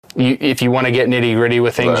if you want to get nitty gritty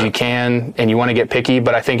with things, you can, and you want to get picky.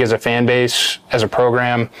 But I think as a fan base, as a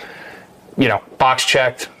program, box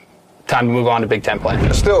checked. Time to move on to Big Ten play.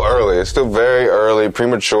 It's still early. It's still very early,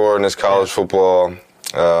 premature in this college football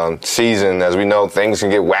season. As we know, things can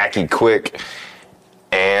get wacky quick.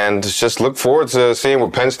 And just look forward to seeing where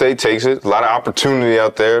Penn State takes it. A lot of opportunity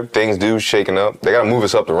out there. Things do shaking up. They got to move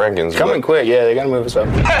us up the rankings. Coming quick, yeah. They got to move us up.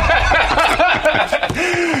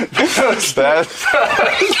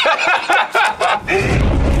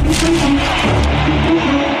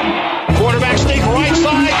 Quarterback sneak right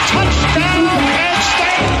side. Touchdown, Penn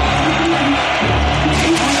State.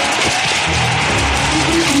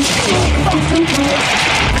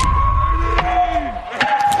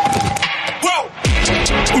 Whoa!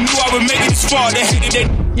 Who knew I would make it this far? They hated it.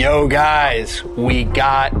 Yo, guys, we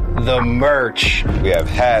got the merch. We have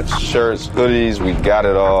hats, shirts, hoodies. We got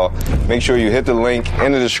it all. Make sure you hit the link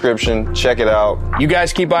in the description. Check it out. You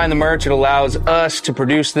guys keep buying the merch. It allows us to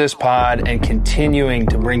produce this pod and continuing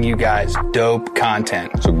to bring you guys dope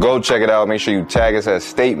content. So go check it out. Make sure you tag us at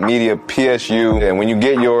State Media PSU. And when you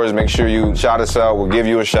get yours, make sure you shout us out. We'll give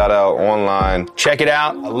you a shout out online. Check it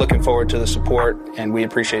out. I'm looking forward to the support, and we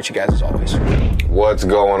appreciate you guys as always. What's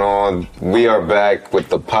going on? We are back with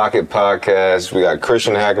the Pocket Podcast. We got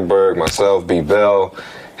Christian Hackenberg, myself, B. Bell.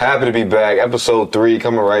 Happy to be back. Episode 3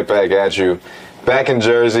 coming right back at you. Back in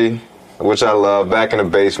Jersey, which I love. Back in the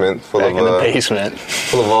basement. Full of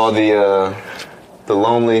all the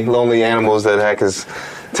lonely animals that Hack has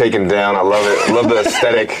taken down. I love it. Love the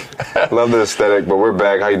aesthetic. But we're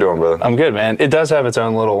back. How you doing, brother? I'm good, man. It does have its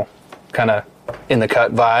own little kind of in the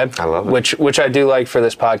cut vibe. I love it. Which I do like for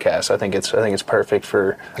this podcast. I think it's perfect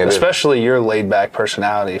for especially your laid back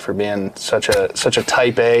personality for being such a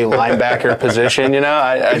type A linebacker position.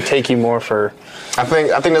 I take you more for. I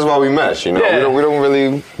think that's why we mesh. Yeah. We don't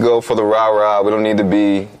really go for the rah. We don't need to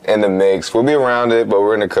be in the mix. We'll be around it, but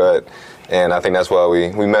we're in the cut, and I think that's why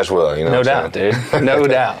we mesh well. No doubt, dude. No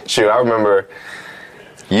doubt. Shoot, I remember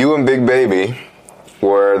you and Big Baby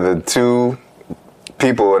were the two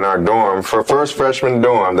people in our dorm, for first freshman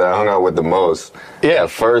dorm that I hung out with the most. Yeah. The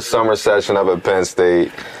first summer session up at Penn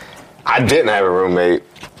State. I didn't have a roommate,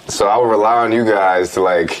 so I would rely on you guys to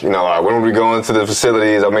when we go into the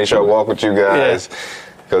facilities, I'll make sure I walk with you guys.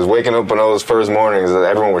 Because waking up on those first mornings,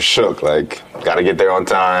 everyone was shook. Got to get there on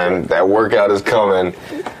time. That workout is coming.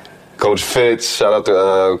 Coach Fitz, shout out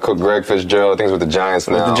to Coach Greg Fitzgerald. I think he's with the Giants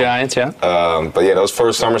now. With the Giants, yeah. But yeah, those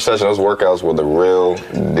first summer sessions, those workouts were the real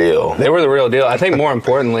deal. They were the real deal. I think more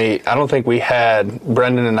importantly, I don't think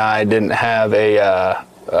Brendan and I didn't have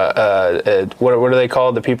what are they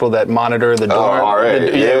called? The people that monitor the dorm? RA. We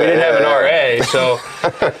didn't have an RA, so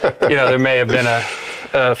there may have been a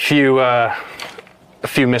few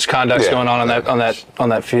misconducts going on that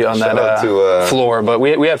floor, but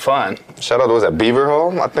we had fun. Shout out to, was that Beaver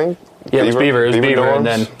Hall, I think? Yeah, it was Beaver. Dorms? And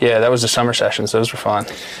then that was the summer sessions. Those were fun.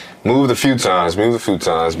 Moved a few times.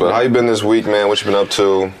 But how you been this week, man? What you been up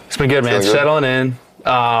to? It's been good, man. Settling in.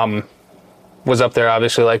 Was up there,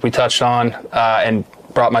 obviously, like we touched on, and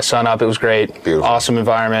brought my son up. It was great. Beautiful. Awesome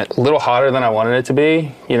environment. A little hotter than I wanted it to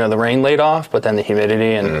be. The rain laid off, but then the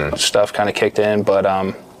humidity and stuff kind of kicked in. But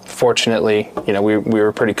fortunately, we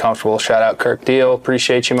were pretty comfortable. Shout out Kirk Deal.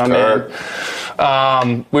 Appreciate you, my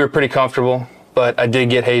man. We were pretty comfortable, but I did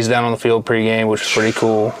get hazed down on the field pregame, which was pretty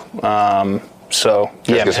cool.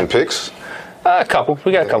 Get some pics? A couple.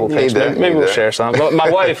 We got a couple pics. Maybe we'll share some. But my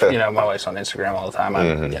wife, my wife's on Instagram all the time.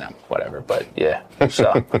 Whatever. But yeah.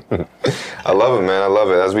 So I love it, man. I love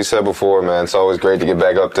it. As we said before, man, it's always great to get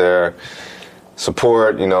back up there.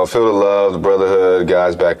 Support, feel the love, the brotherhood,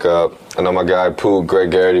 guys back up. I know my guy Pook,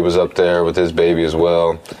 Greg Garrity, was up there with his baby as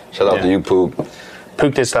well. Shout out to you, Pook.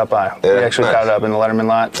 Pook did stop by. We actually caught up in the Letterman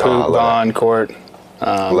lot. Pook, Vaughn, Court.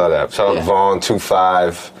 Love that. Shout out to Vaughn,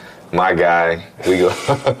 2-5, my guy. We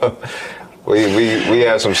go. we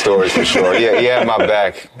have some stories for sure. Yeah, he had my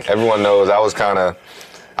back. Everyone knows I was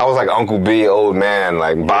like Uncle B, old man.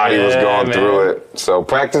 Body was going through it. So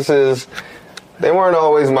practices, they weren't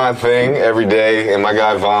always my thing every day, and my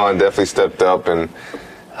guy Vaughn definitely stepped up and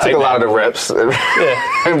took a lot of the reps in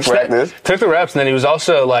practice. Took the reps, and then he was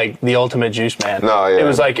also the ultimate juice man. No, yeah. It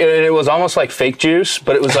was it was almost like fake juice,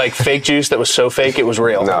 but it was like fake juice that was so fake it was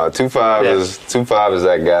real. No, 2-5 is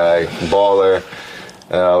that guy, baller.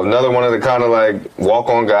 Another one of the kind of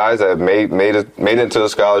walk-on guys that made it into the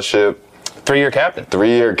scholarship. 3-year captain.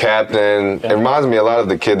 Yep. It reminds me a lot of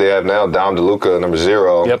the kid they have now, Dom DeLuca, number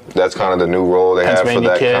 0. Yep. That's kind of the new role they have for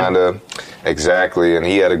that kind of. Exactly, and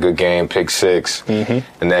he had a good game, pick 6, in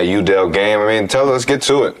that UDEL game. Let's get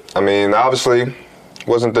to it. Obviously,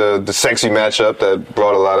 wasn't the sexy matchup that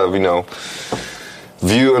brought a lot of,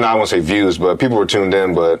 and I won't say views, but people were tuned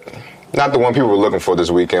in, but not the one people were looking for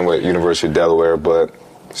this weekend with University of Delaware, but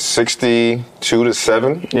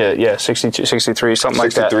 62-7. Yeah, 62, 63, something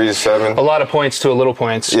like that. 63-7. A lot of points to a little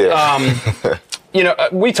points. Yeah.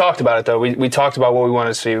 We talked about it though. We talked about what we want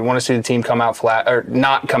to see. We want to see the team come out flat or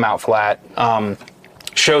not come out flat.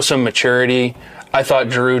 Show some maturity. I thought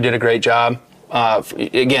Drew did a great job.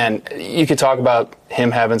 Again, you could talk about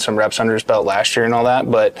him having some reps under his belt last year and all that,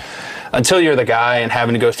 but until you're the guy and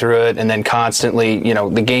having to go through it and then constantly,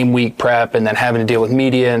 the game week prep and then having to deal with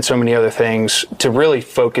media and so many other things, to really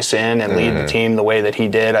focus in and lead the team the way that he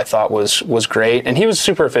did, I thought was great. And he was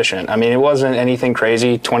super efficient. I mean, it wasn't anything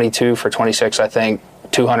crazy, 22 for 26, I think,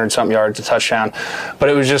 200-something yards, a touchdown. But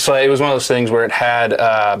it was just like, it was one of those things where it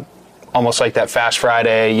had almost like that Fast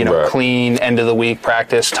Friday, right, clean end of the week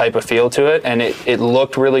practice type of feel to it, and it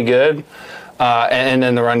looked really good. And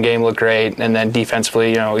then the run game looked great, and then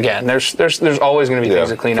defensively, again, there's always going to be things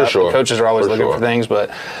to clean up. Sure. The coaches are always looking for things,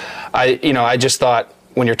 but I just thought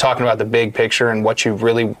when you're talking about the big picture and what you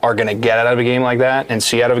really are going to get out of a game like that and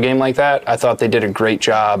see out of a game like that, I thought they did a great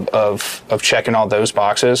job of checking all those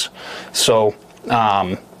boxes. So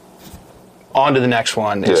on to the next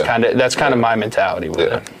one. It's that's kind of my mentality with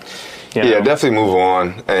it. Yeah, definitely move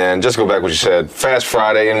on. And just go back to what you said. Fast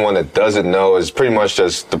Friday, anyone that doesn't know, is pretty much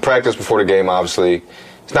just the practice before the game, obviously.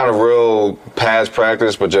 It's not a real pass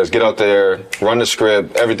practice, but just get out there, run the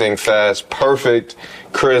script, everything fast, perfect,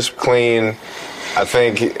 crisp, clean. I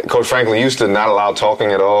think Coach Franklin used to not allow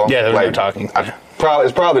talking at all. Yeah, there was no talking.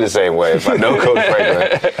 It's probably the same way. If I know Coach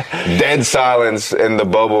Franklin, dead silence in the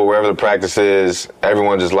bubble, wherever the practice is,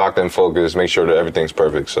 everyone just locked in focus, make sure that everything's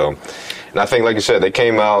perfect. So, and I think, like you said, they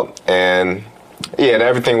came out and,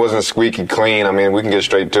 everything wasn't squeaky clean. I mean, we can get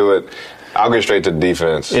straight to it. I'll get straight to the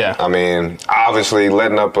defense. Yeah. I mean, obviously,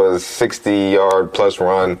 letting up a 60-yard plus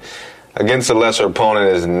run against a lesser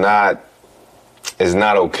opponent is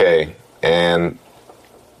not okay. And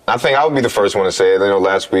I think I would be the first one to say it.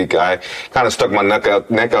 Last week I kind of stuck my neck out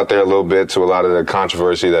there a little bit to a lot of the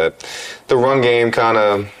controversy that the run game kind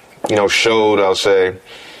of, showed, I'll say. And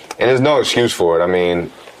there's no excuse for it. I mean,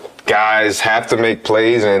 guys have to make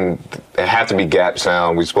plays and they have to be gap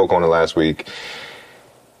sound. We spoke on it last week.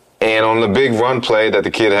 And on the big run play that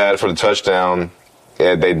the kid had for the touchdown,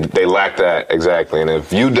 they lack that exactly. And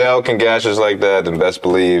if Udell can gash us like that, then best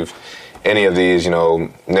believe any of these,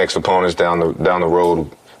 next opponents down the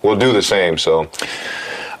road will do the same. So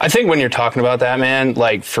I think when you're talking about that, man,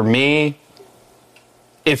 like for me,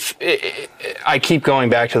 I keep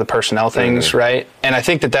going back to the personnel things, right? And I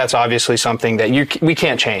think that's obviously something that we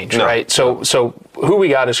can't change, right? So who we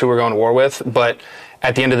got is who we're going to war with, but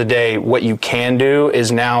at the end of the day, what you can do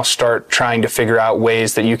is now start trying to figure out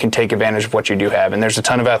ways that you can take advantage of what you do have. And there's a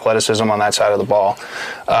ton of athleticism on that side of the ball.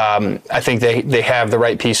 I think they have the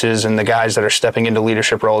right pieces and the guys that are stepping into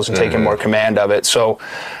leadership roles and taking more command of it. So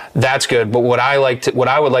that's good. But what I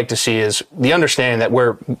would like to see is the understanding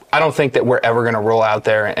that I don't think that we're ever going to roll out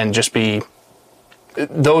there and just be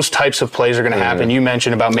those types of plays are going to happen. You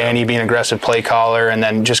mentioned about Manny being an aggressive play caller and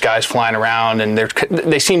then just guys flying around, and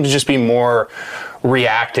they seem to just be more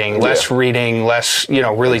reacting, less reading, less,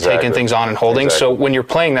 really taking things on and holding. So when you're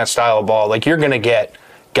playing that style of ball, like, you're going to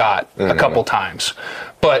got a couple times.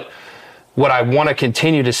 But what I want to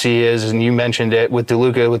continue to see is, and you mentioned it with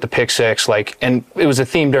DeLuca with the pick six, and it was a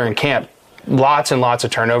theme during camp, lots and lots of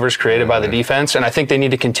turnovers created by the defense, and I think they need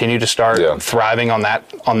to continue to start thriving on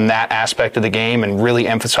that aspect of the game and really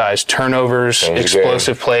emphasize turnovers,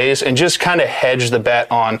 explosive plays, and just kind of hedge the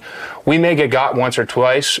bet on, we may get got once or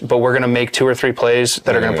twice, but we're going to make 2 or 3 plays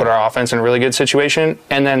that are going to put our offense in a really good situation.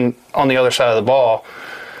 And then on the other side of the ball,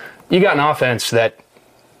 you got an offense that,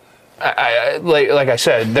 like I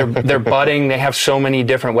said, they're budding. They have so many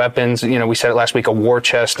different weapons. We said it last week, a war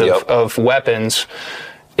chest of weapons.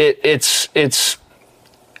 It's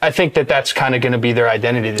I think that's kind of going to be their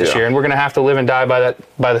identity this year, and we're going to have to live and die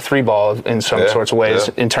by the 3 ball in some sorts of ways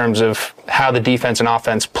in terms of how the defense and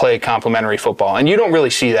offense play complementary football. And you don't really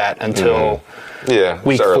see that until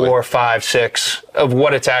week 4, 5, 6 of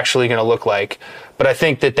what it's actually going to look like. But I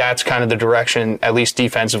think that's kind of the direction, at least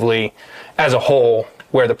defensively as a whole,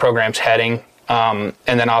 where the program's heading. And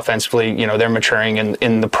then offensively, they're maturing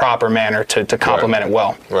in the proper manner to complement it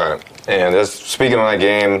well. Right. And just speaking on that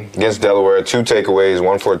game against Delaware, 2 takeaways,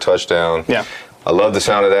 1 for a touchdown. Yeah. I love the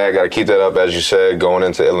sound of that. Got to keep that up, as you said, going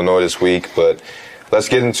into Illinois this week. But let's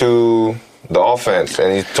get into the offense.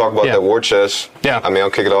 And you talk about that war chest. Yeah. I mean, I'll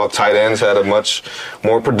kick it off. Tight ends had a much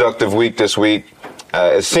more productive week this week.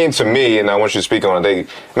 it seemed to me, and I want you to speak on it, they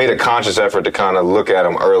made a conscious effort to kind of look at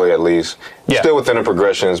him early at least. Yeah. Still within the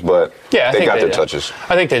progressions, but they got their touches.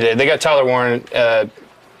 I think they did. They got Tyler Warren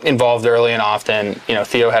involved early and often.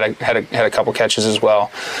 Theo had a couple catches as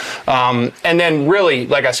well. And then really,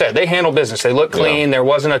 like I said, they handled business. They looked clean. There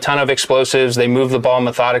wasn't a ton of explosives. They moved the ball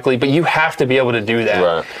methodically, but you have to be able to do that.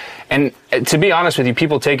 Right. And to be honest with you,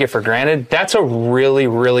 people take it for granted. That's a really,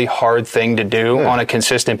 really hard thing to do on a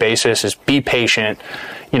consistent basis, is be patient,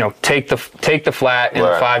 take the flat in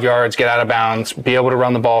the 5 yards, get out of bounds, be able to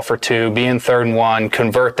run the ball for 2, be in 3rd and 1,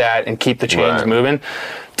 convert that, and keep the chains moving.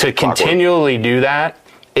 To continually do that,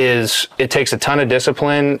 it takes a ton of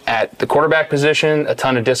discipline at the quarterback position, a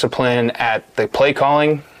ton of discipline at the play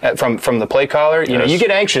calling from the play caller. You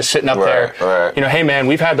get anxious sitting up there. Right. Hey man,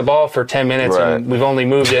 we've had the ball for 10 minutes and we've only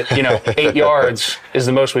moved it. 8 yards is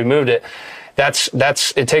the most we moved it.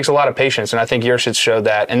 It takes a lot of patience, and I think Yurcich showed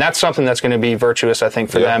that, and that's something that's going to be virtuous, I think,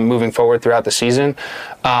 for them moving forward throughout the season.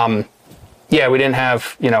 We didn't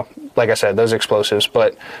have like I said, those explosives,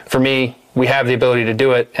 but for me, we have the ability to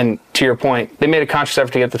do it. And to your point, they made a conscious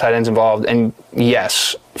effort to get the tight ends involved. And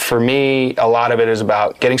yes, for me, a lot of it is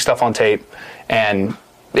about getting stuff on tape, and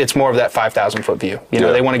it's more of that 5,000-foot view.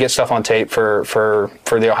 They want to get stuff on tape for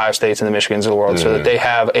the Ohio States and the Michigans of the world, so that they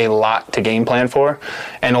have a lot to game plan for.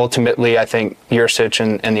 And ultimately, I think Yurcich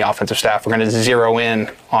and the offensive staff are going to zero in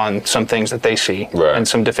on some things that they see and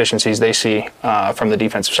some deficiencies they see from the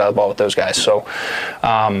defensive side of the ball with those guys. So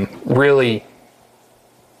really,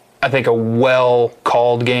 I think a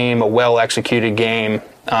well-called game, a well-executed game,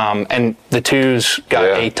 and the twos got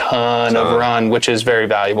a ton of run, which is very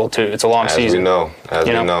valuable too. It's a long season. As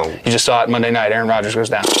we know. You just saw it Monday night. Aaron Rodgers goes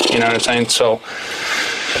down. You know what I'm saying? So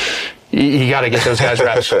you got to get those guys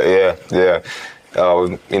reps. There's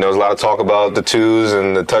a lot of talk about the twos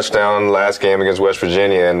and the touchdown last game against West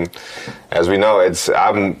Virginia, and as we know,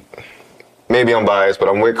 maybe I'm biased, but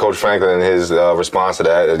I'm with Coach Franklin and his response to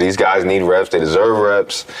that. These guys need reps. They deserve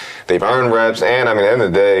reps. They've earned reps. And, at the end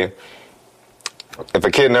of the day, if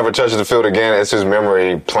a kid never touches the field again, it's his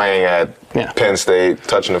memory playing at Penn State,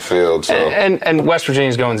 touching the field. So. And West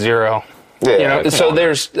Virginia's going 0. Yeah, so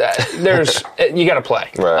there's you got to play.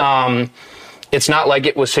 Right. It's not like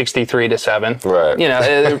it was 63-7.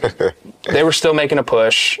 Right. They were still making a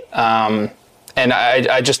push. And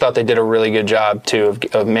I just thought they did a really good job, too,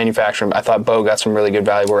 of manufacturing. I thought Bo got some really good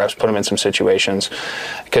valuable reps, put him in some situations.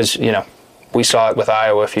 Because, we saw it with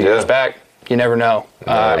Iowa a few years back. You never know. You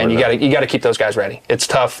got to keep those guys ready. It's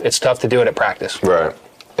tough. It's tough to do it at practice. Right.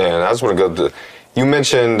 And I just want to go to – you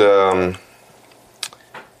mentioned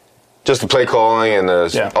just the play calling and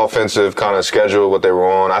the offensive kind of schedule, what they were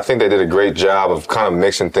on. I think they did a great job of kind of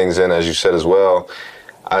mixing things in, as you said as well.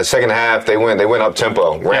 Second half, they went up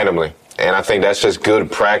tempo randomly. And I think that's just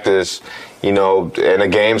good practice, in a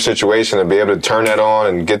game situation, to be able to turn that on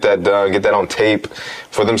and get that done, get that on tape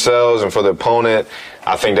for themselves and for the opponent.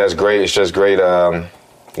 I think that's great. It's just great,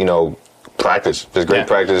 practice. Just great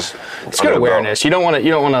practice. It's good awareness. You don't want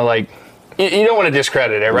to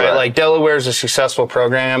discredit it, right? Like Delaware's a successful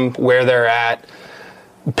program where they're at.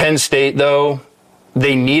 Penn State, though,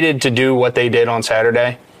 they needed to do what they did on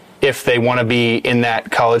Saturday if they want to be in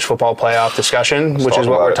that college football playoff discussion, which is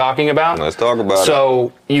what we're talking about. Let's talk about it.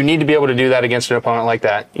 So you need to be able to do that against an opponent like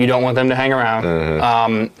that. You don't want them to hang around.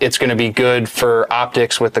 Mm-hmm. It's going to be good for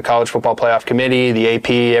optics with the college football playoff committee, the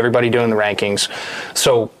AP, everybody doing the rankings.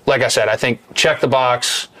 So, like I said, I think check the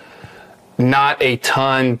box. Not a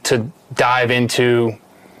ton to dive into.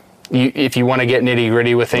 If you want to get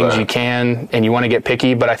nitty-gritty with things, you can, and you want to get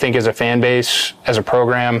picky. But I think as a fan base, as a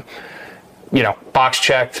program, box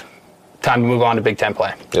checked. Time to move on to Big Ten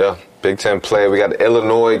play. Yeah, Big Ten play. We got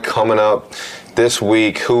Illinois coming up this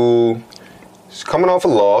week, who is coming off a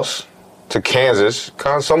loss to Kansas.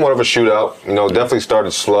 Kind of somewhat of a shootout. Definitely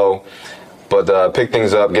started slow, but picked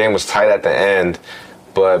things up. Game was tight at the end.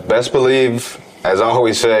 But best believe, as I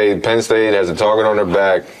always say, Penn State has a target on their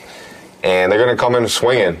back, and they're going to come in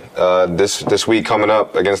swinging this week coming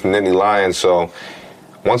up against the Nittany Lions. So,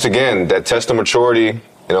 once again, that test of maturity.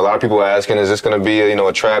 A lot of people are asking, is this going to be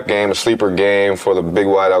a trap game, a sleeper game for the big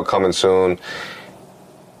whiteout coming soon?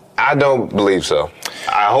 I don't believe so.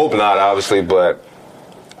 I hope not, obviously, but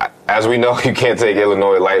as we know, you can't take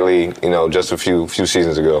Illinois lightly, just a few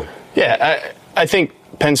seasons ago. Yeah, I think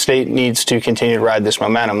Penn State needs to continue to ride this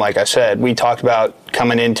momentum. Like I said, we talked about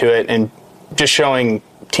coming into it and just showing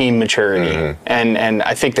team maturity. Mm-hmm. And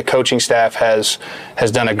I think the coaching staff has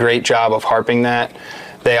done a great job of harping that.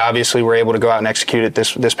 They obviously were able to go out and execute it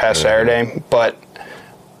this past Saturday. But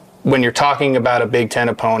when you're talking about a Big Ten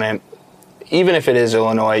opponent, even if it is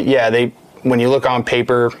Illinois, when you look on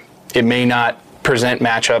paper, it may not present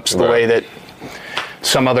matchups the way that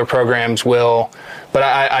some other programs will. But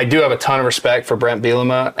I do have a ton of respect for Brent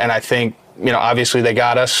Bielema, and I think, obviously they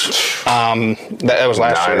got us. That was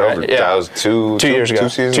last year, right? That was two years ago. 2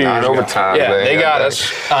 seasons, 2 years 9 ago. overtime. Yeah, man. they got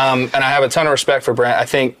us. And I have a ton of respect for Brent. I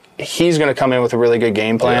think he's going to come in with a really good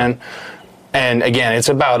game plan. Yeah. And again, it's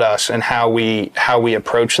about us and how we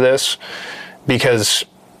approach this, because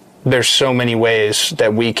there's so many ways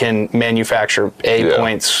that we can manufacture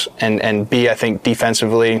points and B, I think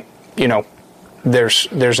defensively,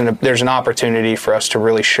 there's an opportunity for us to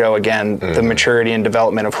really show again the maturity and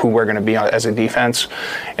development of who we're going to be as a defense.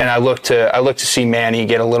 And I look to see Manny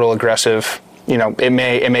get a little aggressive. It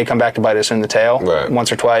may come back to bite us in the tail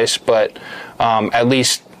once or twice, but at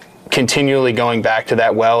least continually going back to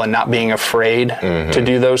that well and not being afraid to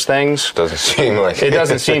do those things. Doesn't seem like it.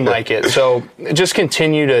 Doesn't seem like it. So just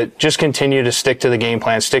continue to stick to the game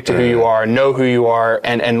plan, stick to who you are, know who you are,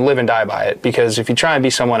 and live and die by it. Because if you try and be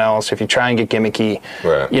someone else, if you try and get gimmicky,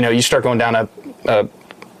 you start going down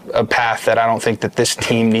a path that I don't think that this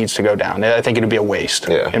team needs to go down. I think it would be a waste,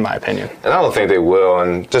 in my opinion. And I don't think they will.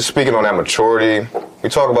 And just speaking on that maturity, we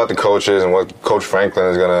talk about the coaches and what Coach Franklin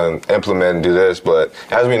is going to implement and do this, but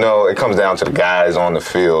as we know, it comes down to the guys on the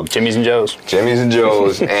field. Jimmy's and Joe's.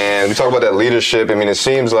 And we talk about that leadership. I mean, it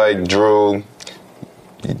seems like Drew,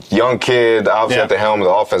 young kid, obviously at the helm of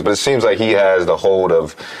the offense, but it seems like he has the hold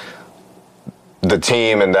of the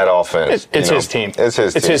team and that offense. It's his team. It's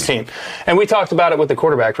his team. And we talked about it with the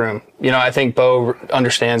quarterback room. I think Bo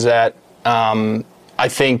understands that. I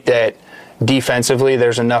think that defensively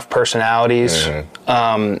there's enough personalities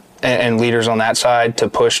and leaders on that side to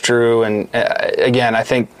push Drew. And again, I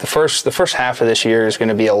think the first half of this year is going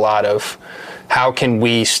to be a lot of how can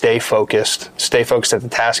we stay focused at the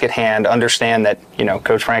task at hand, understand that,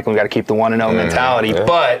 Coach Franklin, got to keep the 1-0 mentality.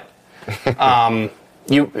 But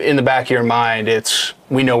you, in the back of your mind,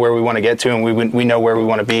 we know where we want to get to, and we know where we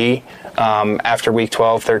want to be after week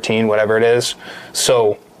 12, 13, whatever it is.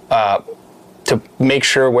 So to make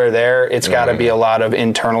sure we're there, it's got to be a lot of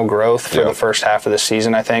internal growth for the first half of the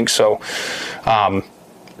season, I think. So,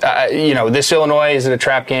 this Illinois, is it a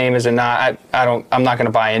trap game? Is it not? I'm not going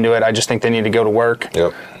to buy into it. I just think they need to go to work.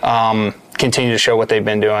 Continue to show what they've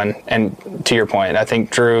been doing. And to your point, I think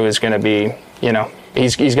Drew is going to be,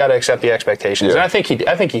 he's got to accept the expectations, and I think he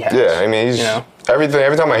has. Yeah, I mean, he's every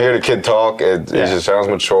time I hear the kid talk, it just sounds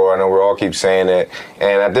mature. I know we all keep saying it,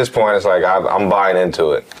 and at this point, it's like I'm buying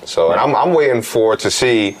into it. So, and I'm waiting to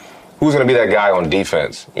see who's going to be that guy on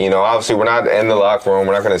defense. Obviously, we're not in the locker room,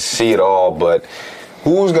 we're not going to see it all, but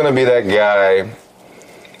who's going to be that guy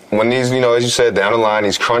when these, as you said, down the line,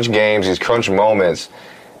 these crunch games, these crunch moments?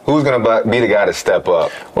 Who's going to be the guy to step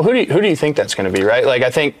up? Well, who do you think that's going to be? Right? Like, I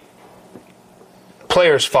think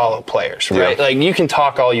players follow players, right? Like, you can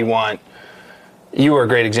talk all you want. You were a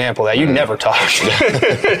great example of that. You never talked.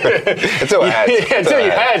 Until you had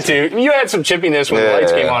to. You had some chippiness when the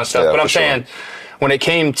lights came on and stuff. But I'm saying, when it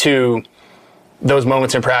came to those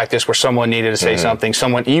moments in practice where someone needed to say something,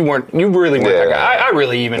 you really weren't that guy. I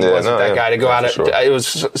really even wasn't that guy to go out. It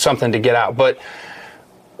was something to get out. But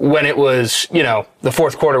when it was, the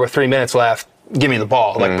fourth quarter with 3 minutes left, give me the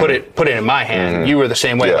ball. Like, put it in my hand. You were the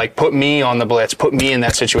same way. Yeah. Like, put me on the blitz. Put me in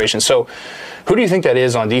that situation. So, who do you think that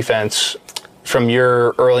is on defense from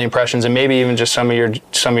your early impressions, and maybe even just some of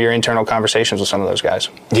your internal conversations with some of those guys?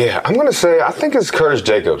 Yeah, I'm going to say I think it's Curtis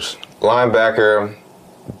Jacobs, linebacker,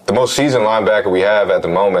 the most seasoned linebacker we have at the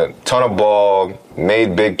moment. Ton of ball,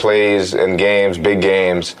 made big plays in games, big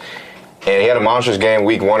games. And he had a monstrous game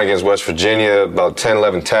week 1 against West Virginia, about 10,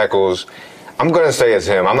 11 tackles. I'm going to say it's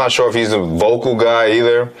him. I'm not sure if he's a vocal guy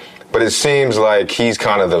either, but it seems like he's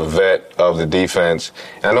kind of the vet of the defense.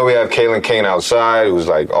 And I know we have Kalen Kane outside, who's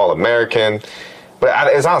like All-American.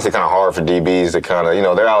 But it's honestly kind of hard for DBs to kind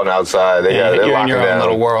of, they're out and outside. They're you're locking in your down. own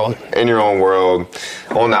little world. In your own world,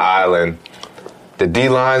 on the island. The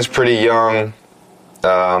D-line's pretty young.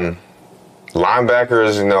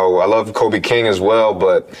 Linebackers, I love Kobe King as well,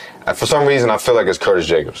 but for some reason I feel like it's Curtis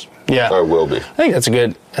Jacobs. Yeah. Or it will be. I think that's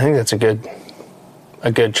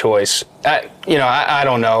a good choice. I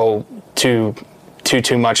don't know too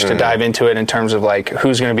much to dive into it in terms of like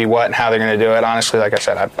who's going to be what and how they're going to do it. Honestly, like I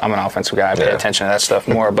said, I'm an offensive guy. I pay attention to that stuff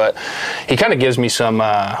more, but he kind of gives me some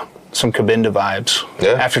Kabinda vibes.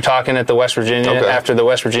 Yeah. After talking at the West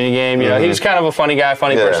Virginia game, he was kind of a funny guy,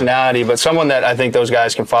 funny personality, but someone that I think those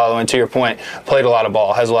guys can follow. And to your point, played a lot of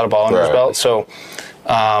ball, has a lot of ball under his belt. So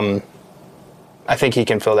I think he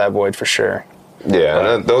can fill that void for sure.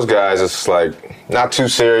 Yeah, and those guys, it's like not too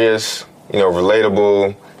serious,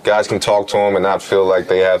 relatable, Guys can talk to him and not feel like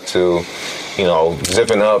they have to,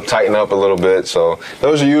 zipping up, tighten up a little bit. So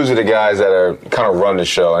those are usually the guys that are kind of run the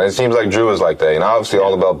show. And it seems like Drew is like that. Obviously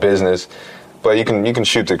all about business, but you can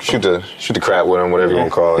shoot the crap with him, whatever you want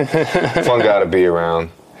to call it. Fun guy to be around.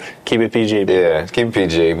 Keep it PG. Bro. Yeah, keep it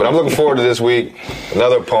PG. But I'm looking forward to this week.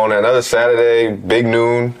 Another opponent, another Saturday, big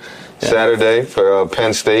noon Saturday for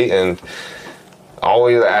Penn State, and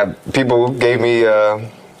always people gave me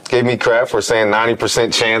crap for saying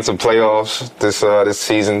 90% chance of playoffs this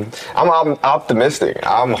season. I'm optimistic.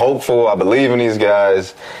 I'm hopeful. I believe in these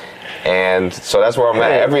guys. And so that's where I'm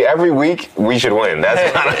at. Every week we should win.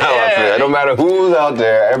 That's kind of how I feel. No matter who's out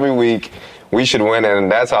there, every week we should win,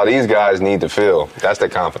 and that's how these guys need to feel. That's their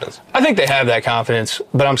confidence. I think they have that confidence,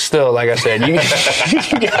 but I'm still, like I said, you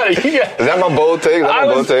gotta. Is that my bold take?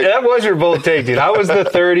 That was your bold take, dude. I was the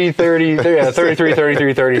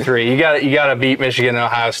 33. You gotta beat Michigan and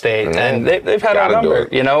Ohio State, and they've had our number.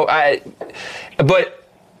 But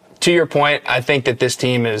to your point, I think that this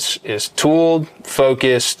team is tooled,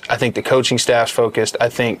 focused. I think the coaching staff's focused. I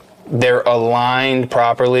think they're aligned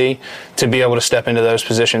properly to be able to step into those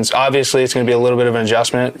positions. Obviously, it's going to be a little bit of an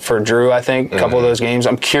adjustment for Drew, I think, a couple of those games.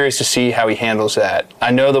 I'm curious to see how he handles that.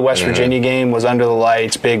 I know the West Virginia game was under the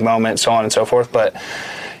lights, big moment, so on and so forth, but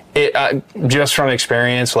just from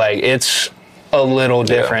experience, it's a little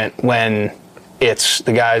different when it's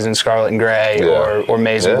the guys in scarlet and gray or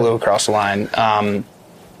maize and blue across the line.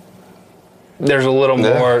 There's a little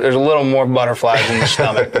more butterflies in the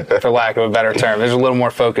stomach, for lack of a better term. There's a little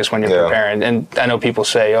more focus when you're preparing. And I know people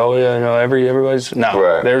say, everybody's no.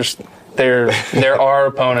 Right. There are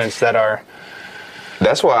opponents that are.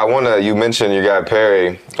 That's why you mentioned your guy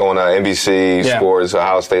Perry on NBC Sports,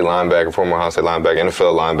 Ohio State linebacker, former Ohio State linebacker,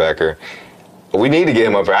 NFL linebacker. We need to get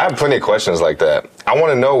him up here. I have plenty of questions like that. I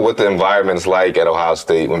want to know what the environment's like at Ohio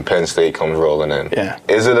State when Penn State comes rolling in. Yeah.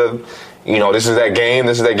 Is it this is that game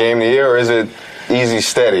of the year, or is it easy,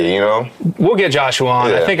 steady, We'll get Joshua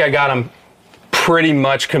on. I think I got him pretty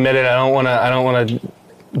much committed. I don't want to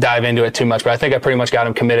dive into it too much, but I think I pretty much got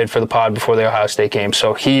him committed for the pod before the Ohio State game.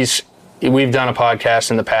 So we've done a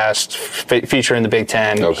podcast in the past featuring the Big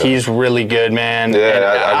Ten. Okay. He's really good, man.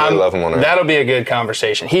 Yeah, I really love him on that. That'll be a good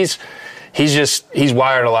conversation. He's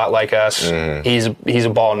wired a lot like us. He's a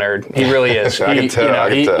ball nerd. He really is. I can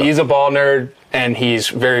tell. He's a ball nerd, and he's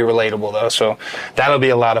very relatable though. So that'll be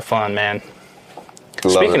a lot of fun, man.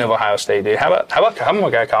 Speaking of Ohio State, dude, how about my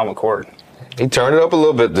guy Kyle McCord? He turned it up a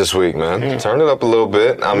little bit this week, man. Turned it up a little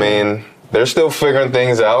bit. I mean, they're still figuring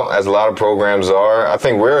things out, as a lot of programs are. I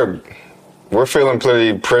think we're feeling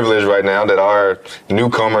pretty privileged right now that our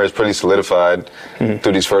newcomer is pretty solidified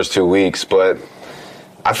through these first 2 weeks, but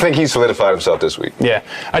I think he solidified himself this week. Yeah,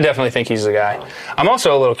 I definitely think he's the guy. I'm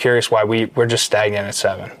also a little curious why we're just stagnant at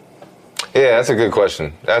 7. Yeah, that's a good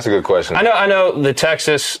question. I know the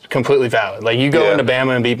Texas completely valid. Like, you go into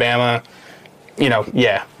Bama and beat Bama,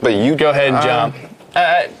 But you go ahead and jump.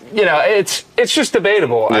 It's just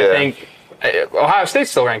debatable. Yeah. I think Ohio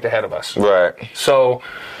State's still ranked ahead of us. Right. So,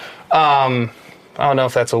 I don't know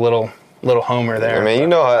if that's a little homer there. I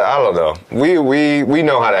mean, I don't know. We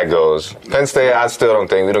know how that goes. Penn State, I still don't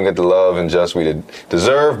think we don't get the love and just we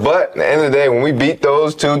deserve. But at the end of the day, when we beat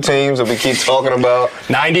those two teams that we keep talking about,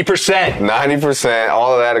 90%,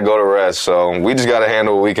 all of that to go to rest. So we just got to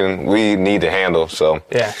handle what we need to handle. So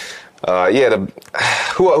yeah.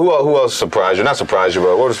 Who else surprised you? Not surprised you,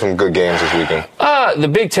 but what were some good games this weekend? The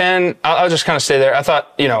Big Ten. I'll just kind of stay there. I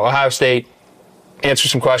thought Ohio State answered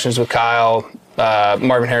some questions with Kyle.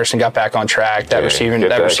 Marvin Harrison got back on track. That receiving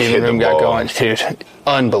room got going, dude.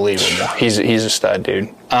 Unbelievable. He's a stud, dude.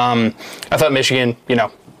 I thought Michigan,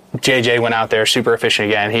 JJ went out there super efficient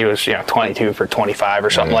again. He was 22 for 25 or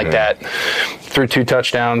something like that. Threw 2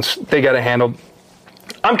 touchdowns. They got it handled.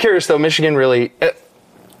 I'm curious though. Michigan really.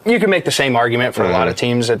 You can make the same argument for a lot of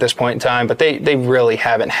teams at this point in time, but they really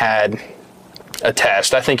haven't had a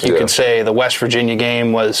test. I think you could say the West Virginia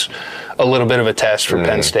game was a little bit of a test for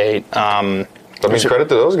Penn State. Credit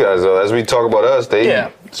to those guys, though. As we talk about us, they've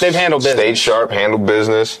handled business. Stayed sharp, handled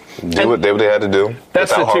business, do what they had to do.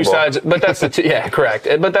 That's the two sides. But that's the two. Yeah, correct.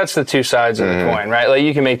 But that's the two sides of the coin, right? Like,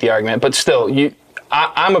 you can make the argument, but still,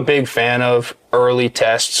 I'm a big fan of early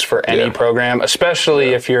tests for any program,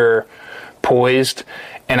 especially if you're poised.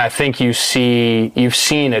 And I think you've seen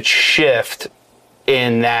a shift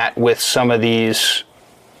in that with some of these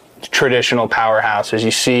traditional powerhouses.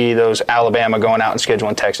 You see those Alabama going out and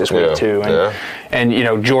scheduling Texas week 2,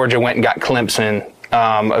 and Georgia went and got Clemson.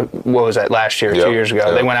 What was that, last year, 2 years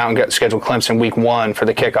ago? They went out and scheduled Clemson week 1 for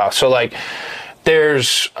the kickoff. So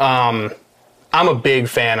there's I'm a big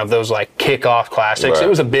fan of those like kickoff classics. Right. It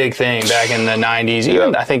was a big thing back in the 90s,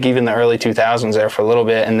 even I think even the early 2000s there for a little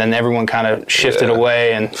bit, and then everyone kind of shifted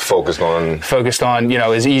away and focused on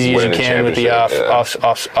as easy as you can with the out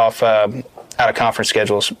of conference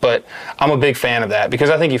schedules. But I'm a big fan of that because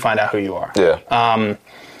I think you find out who you are. Yeah.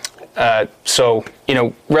 So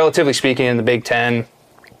relatively speaking, in the Big Ten,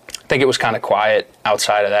 I think it was kind of quiet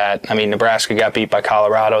outside of that. I mean, Nebraska got beat by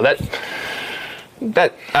Colorado.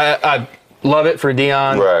 I love it for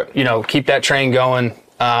Deion. Right. Keep that train going.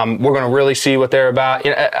 We're going to really see what they're about.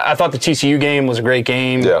 I thought the TCU game was a great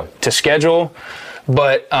game to schedule,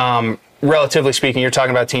 but relatively speaking, you're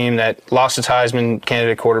talking about a team that lost its Heisman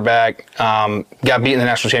candidate quarterback, got beat in the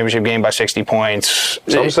national championship game by 60 points.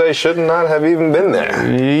 Some say should not have even been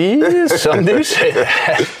there. Yeah, some do say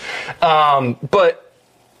that. But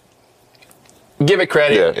give it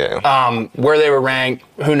credit. Where they were ranked,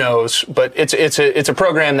 who knows? But it's a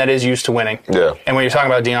program that is used to winning. Yeah. And when you're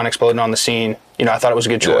talking about Deion exploding on the scene, I thought it was a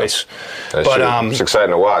good choice. That's true. It's exciting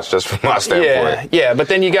to watch, just from my standpoint. Yeah. But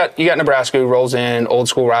then you got Nebraska who rolls in, old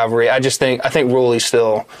school rivalry. I think Ruley's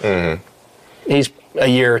still he's a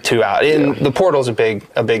year or two out. And the portal's a big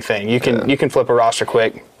thing. You can flip a roster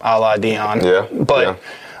quick, a la Deion. Yeah. But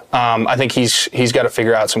I think he's got to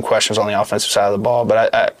figure out some questions on the offensive side of the ball.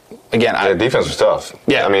 But defense was tough.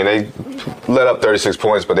 Yeah. I mean, they let up 36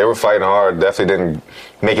 points, but they were fighting hard. Definitely didn't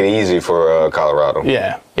make it easy for Colorado.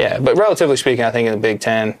 Yeah. But relatively speaking, I think in the Big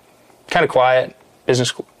Ten, kind of quiet,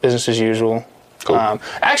 business as usual. Cool.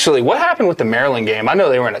 Actually, what happened with the Maryland game? I know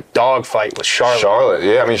they were in a dogfight with Charlotte.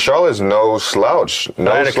 Yeah. I mean, Charlotte's no slouch.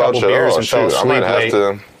 I had a couple beers and fell asleep late.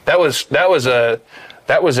 That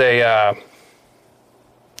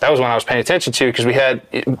was when I was paying attention to, because we had.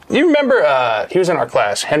 You remember? He was in our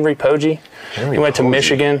class, Henry Poggi. He went to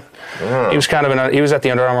Michigan. Yeah. He was he was at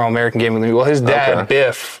the Under Armour All-American game with me. Well, his dad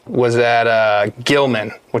Biff was at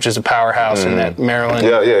Gilman, which is a powerhouse in that Maryland,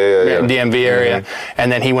 DMV area,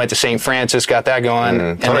 and then he went to St. Francis, got that going,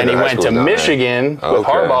 and then he went to Michigan with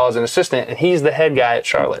Harbaugh as an assistant, and he's the head guy at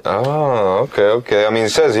Charlotte. Oh, okay. I mean,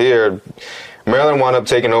 it says here, Maryland wound up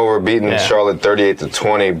taking over, beating Charlotte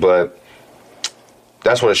 38-20, but.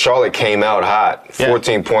 That's where Charlotte came out hot.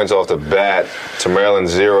 14 points off the bat to Maryland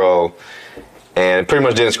 0. And pretty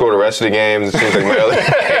much didn't score the rest of the game. It seems like Maryland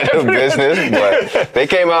handled business. But they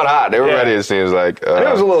came out hot. They were ready, it seems like. It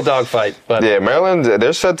was a little dogfight. But yeah, Maryland,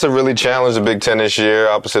 they're set to really challenge the Big Ten this year,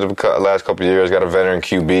 opposite of the last couple of years. Got a veteran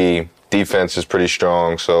QB. Defense is pretty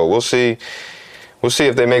strong. So we'll see. We'll see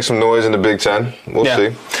if they make some noise in the Big Ten. We'll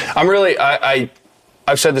see. I'm really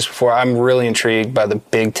I've said this before. I'm really intrigued by the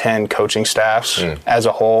Big Ten coaching staffs as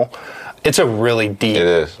a whole. It's a really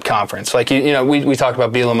deep conference. Like we talked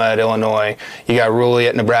about Bielema at Illinois. You got Ruley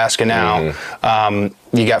at Nebraska now.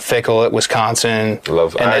 You got Fickle at Wisconsin. I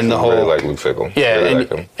really like Luke Fickle. Yeah,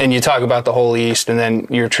 and you talk about the whole East, and then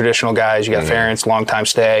your traditional guys. You got Ferentz, long time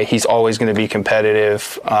stay. He's always going to be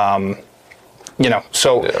competitive.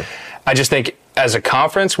 So I just think as a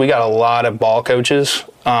conference, we got a lot of ball coaches.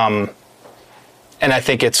 And I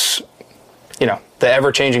think it's, the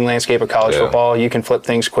ever-changing landscape of college football. You can flip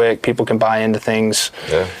things quick. People can buy into things.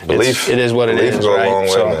 Yeah, belief. It is what it is, go right? A long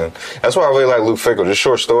way, man. That's why I really like Luke Fickle. Just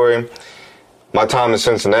short story. My time in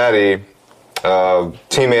Cincinnati,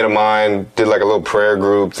 teammate of mine did like a little prayer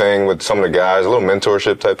group thing with some of the guys, a little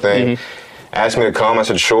mentorship type thing. Asked me to come. I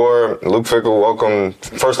said, sure. Luke Fickle, welcome.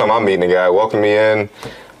 First time I'm meeting the guy, welcomed me in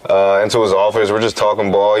into his office. We're just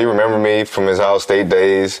talking ball. He remembered me from his Ohio State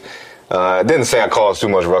days. Didn't say I caused too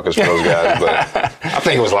much ruckus for those guys, but I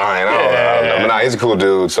think he was lying. I don't know. But nah, he's a cool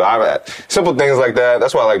dude. So simple things like that.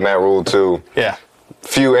 That's why I like Matt Rule too. Yeah.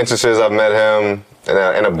 Few instances I've met him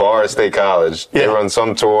in a bar at State College. They run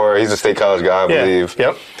some tour. He's a State College guy, I believe.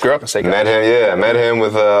 Yep. Grew up in State College. Met him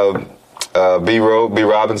with B.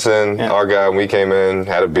 Robinson, our guy, when we came in,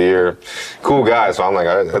 had a beer. Cool guy. So I'm like,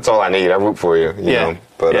 that's all I need. I root for you. You know.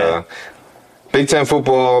 But Big Ten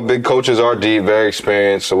football, big coaches are deep, very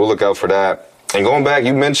experienced, so we'll look out for that. And going back,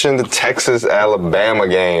 you mentioned the Texas-Alabama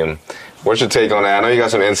game. What's your take on that? I know you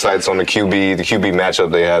got some insights on the QB matchup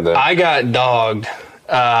they had there. I got dogged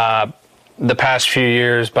the past few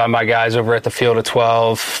years by my guys over at the Field of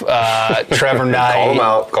 12. Trevor Knight.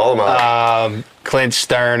 Call them out. Clint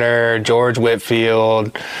Sterner, George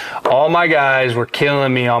Whitfield. All my guys were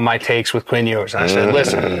killing me on my takes with Quinn Ewers. And I said,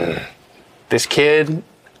 listen, this kid,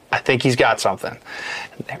 I think he's got something.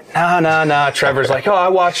 No. Trevor's like, I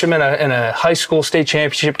watched him in a high school state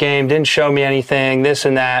championship game, didn't show me anything, this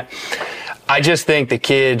and that. I just think the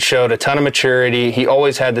kid showed a ton of maturity. He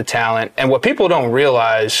always had the talent. And what people don't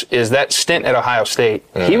realize is that stint at Ohio State,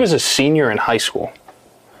 he was a senior in high school.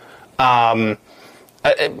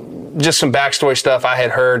 just some backstory stuff I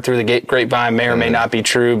had heard through the grapevine may or may not be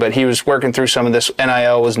true, but he was working through some of this.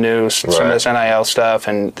 NIL was new, some of this NIL stuff,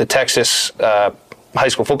 and the Texas High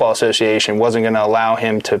School Football Association wasn't going to allow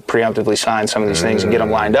him to preemptively sign some of these things and get them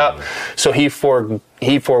lined up. So he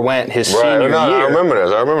forewent his senior year. I remember this.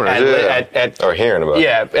 Or hearing about it.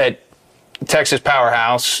 Yeah, at Texas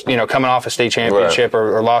powerhouse, coming off a state championship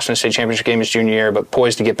or lost in a state championship game his junior year, but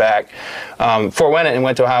poised to get back. Forewent it and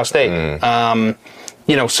went to Ohio State.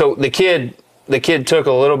 So the kid took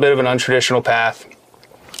a little bit of an untraditional path,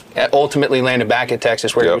 ultimately landed back at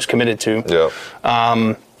Texas where he was committed to.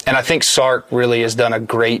 And I think Sark really has done a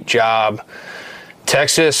great job.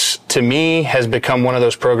 Texas, to me, has become one of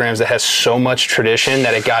those programs that has so much tradition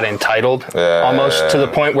that it got entitled almost to the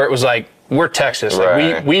point where it was like, we're Texas.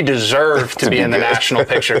 Like we deserve to be in the national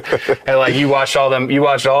picture. And like you watched all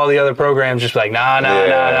the other programs just like, nah,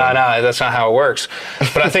 that's not how it works.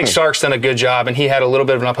 But I think Sark's done a good job, and he had a little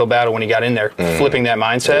bit of an uphill battle when he got in there, flipping that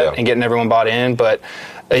mindset and getting everyone bought in. But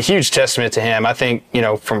a huge testament to him. I think,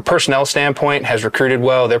 from a personnel standpoint, has recruited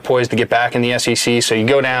well. They're poised to get back in the SEC. So you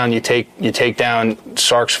go down, you take down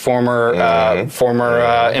Sark's former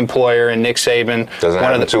employer and Nick Saban. Doesn't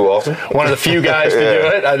happen too often. One of the few guys to do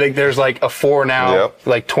it. I think there's like a 4 now,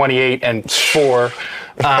 like 28 and 4.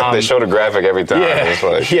 They show the graphic every time.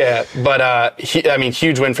 But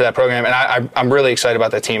huge win for that program, and I'm really excited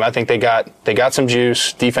about that team. I think they got some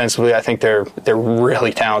juice defensively. I think they're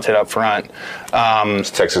really talented up front.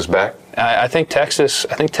 Is Texas back? I think Texas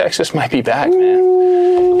might be back,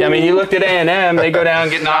 man. Yeah, you looked at A&M. They go down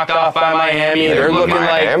and get knocked off by Miami. They're looking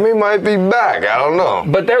like Miami might be back. I don't know,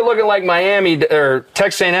 but they're looking like Miami or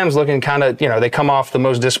Texas A&M's looking kind of. They come off the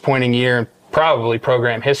most disappointing year in probably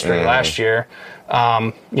program history last year. You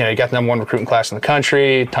got the number 1 recruiting class in the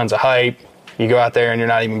country, tons of hype. You go out there and you're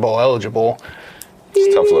not even bowl eligible.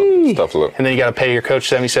 It's tough look. And then you got to pay your coach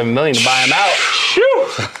 $77 million to buy him out. Shoo!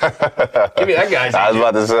 Give me that guy's agent. I was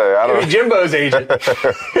about to say. Give me Jimbo's agent.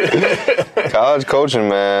 College coaching,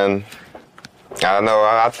 man. I don't know.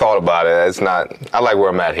 I thought about it. It's not. I like where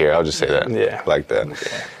I'm at here. I'll just say that. Yeah. I like that.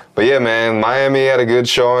 Yeah. But yeah, man. Miami had a good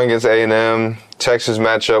showing against A&M. Texas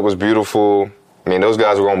matchup was beautiful. Those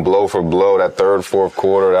guys were going blow for blow that third, fourth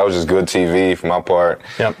quarter. That was just good TV for my part.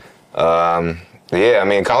 Yep.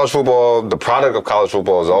 College football, the product of college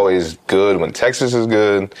football is always good when Texas is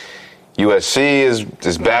good. USC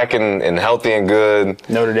is back and healthy and good.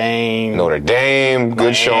 Notre Dame,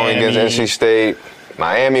 good showing against NC State.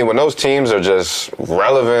 Miami, when those teams are just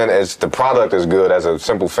relevant, the product is good as a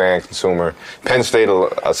simple fan consumer. Penn State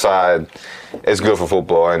aside, it's good for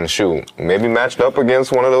football. And shoot, maybe matched up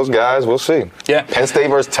against one of those guys. We'll see. Yeah. Penn State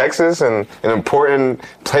versus Texas and an important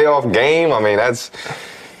playoff game. That's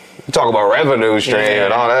you talk about revenue stream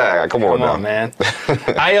and all that. Come on, man.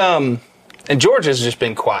 And Georgia's just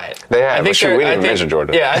been quiet. They have. We didn't even mention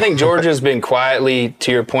Georgia. Yeah, I think Georgia's been quietly,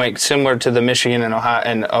 to your point, similar to the Michigan and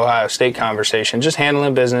Ohio State conversation, just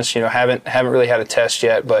handling business. Haven't really had a test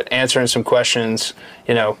yet, but answering some questions.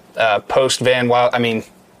 Post Van Wild.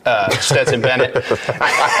 Stetson Bennett. You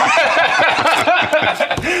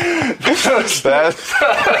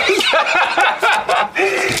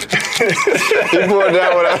pulled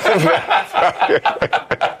that one out.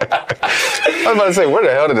 I was about to say, where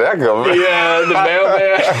the hell did that come from? Yeah, the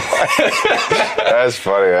mailman. That's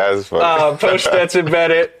funny. Post Stetson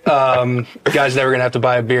Bennett. Guy's never going to have to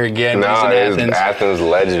buy a beer again. No, he's an Athens. Athens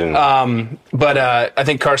legend. But I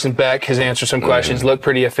think Carson Beck has answered some questions, looked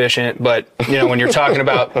pretty efficient. But, when you're talking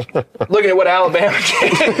about looking at what Alabama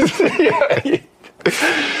did.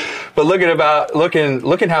 But looking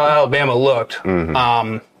how Alabama looked,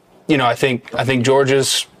 I think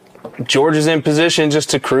Georgia's in position just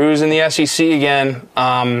to cruise in the SEC again.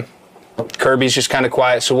 Kirby's just kind of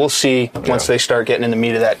quiet, so we'll see once they start getting in the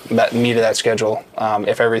meat of that schedule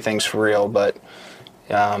if everything's for real. But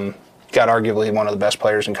got arguably one of the best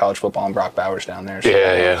players in college football in Brock Bowers down there. So.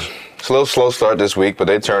 Yeah. It's a little slow start this week, but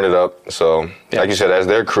they turned it up. So, like you said, as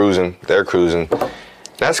they're cruising.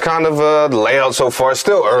 That's kind of the layout so far. It's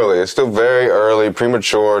still early. It's still very early,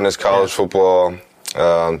 premature in this college football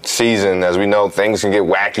season. As we know, things can get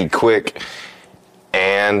wacky quick.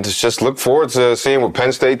 And just look forward to seeing where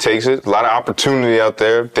Penn State takes it. A lot of opportunity out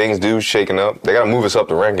there. Things do shaking up. They got to move us up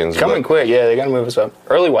the rankings. Coming quick, yeah. They got to move us up.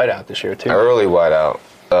 Early whiteout this year, too. Early whiteout.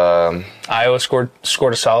 Iowa scored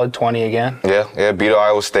a solid 20 again. Yeah, beat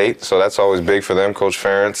Iowa State, so that's always big for them, Coach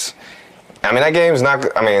Ferentz. That game's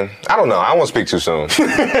not. I don't know. I don't want to speak too soon.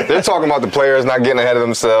 They're talking about the players not getting ahead of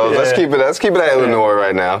themselves. Yeah. Let's keep it at Illinois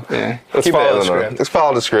right now. Yeah. Let's follow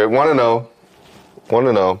the script. 1-0.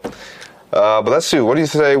 But let's see. What do you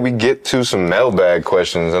say we get to some mailbag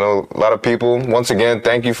questions? I know a lot of people. Once again,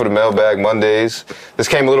 thank you for the mailbag Mondays. This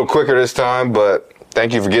came a little quicker this time, but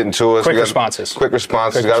thank you for getting to us. Quick responses.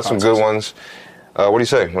 We got some good ones. What do you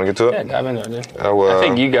say? Want to get to it? Yeah, dive into it, dude. I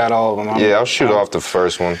think you got all of them. I'll shoot off the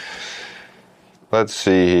first one. Let's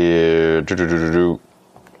see here.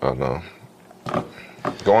 Oh, no.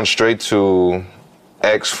 Going straight to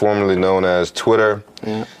X, formerly known as Twitter.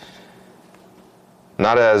 Yeah.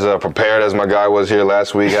 Not as prepared as my guy was here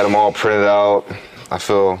last week. Had them all printed out. I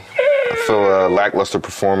feel a lackluster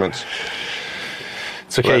performance.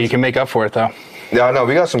 It's okay. You can make up for it, though. Yeah, I know.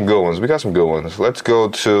 We got some good ones. Let's go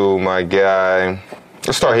to my guy.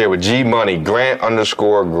 Let's start here with G Money,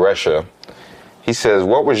 Grant_Gresha. He says,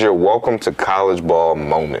 what was your welcome to college ball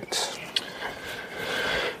moment?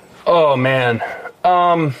 Oh, man.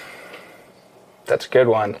 That's a good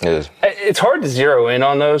one. It is. It's hard to zero in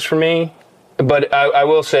on those for me, but I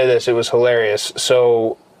will say this. It was hilarious.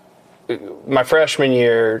 So my freshman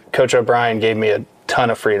year, Coach O'Brien gave me a ton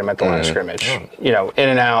of freedom at the line of scrimmage. You know, in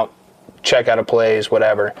and out, check out of plays,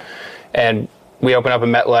 whatever. And we open up a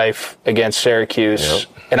MetLife against Syracuse,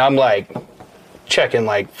 and I'm like checking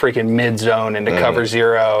like freaking mid zone into cover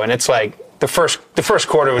zero, and it's like the first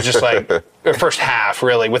quarter was just like the first half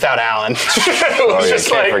really without Allen.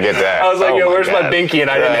 Can't forget that. I was like, where's my binky? And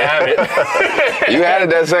I didn't have it. You had it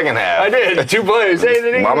that second half. I did 2 plays.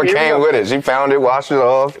 Hey, Mama came with it. She found it, washed it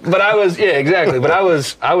off. But I was exactly. But I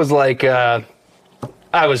was like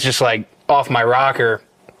I was just like off my rocker,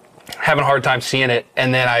 having a hard time seeing it.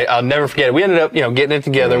 And then I'll never forget it. We ended up getting it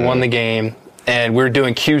together, won the game, and we were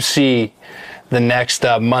doing QC the next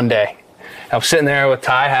Monday. I was sitting there with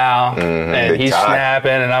Ty Howe, and he's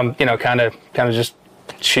snapping, and I'm, kind of just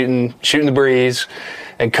shooting the breeze.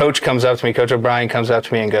 And Coach O'Brien comes up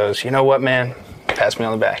to me and goes, "You know what, man? Pass me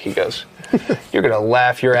on the back." He goes, "You're gonna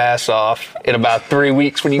laugh your ass off in about 3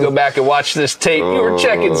 weeks when you go back and watch this tape. You were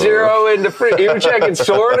checking zero you were checking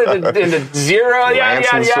sword into zero, yada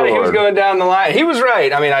yada yada." He was going down the line. He was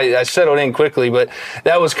right. I mean, I settled in quickly, but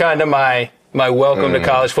that was kind of my welcome to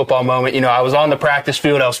college football moment. I was on the practice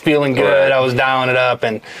field. I was feeling good. Right. I was dialing it up,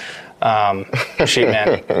 and shoot,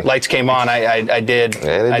 man, lights came on. I did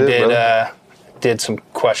some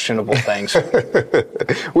questionable things.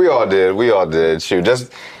 We all did. Shoot,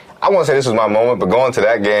 I won't say this was my moment, but going to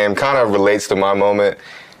that game kind of relates to my moment.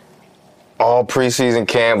 All preseason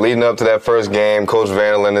camp, leading up to that first game, Coach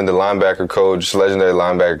Vanderlinden, the linebacker coach, legendary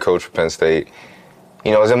linebacker coach for Penn State.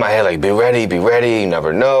 It was in my head like, be ready, you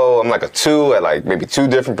never know. I'm like a 2 at like maybe 2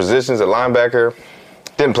 different positions at linebacker.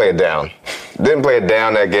 Didn't play it down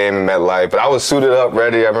that game in MetLife, but I was suited up,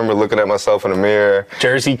 ready. I remember looking at myself in the mirror.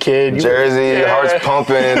 Jersey kid. Hearts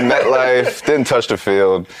pumping, MetLife, didn't touch the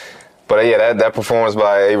field. But yeah, that performance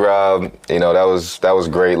by A-Rob, that was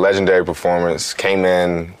great. Legendary performance. Came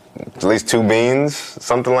in at least 2 beans,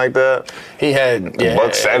 something like that. He had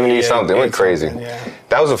 $170 something. It went crazy. Yeah.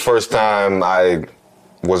 That was the first time I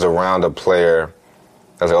was around a player.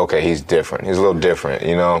 I was like, okay, he's different. He's a little different,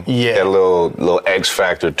 Yeah. He had a little X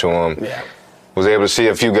factor to him. Yeah. Was able to see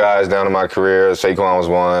a few guys down in my career. Saquon was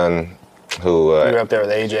one. Who? You were up there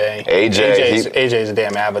with AJ. AJ's a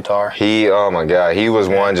damn avatar. Oh my God, he was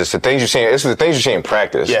one. Just the things you see. It's the things you see in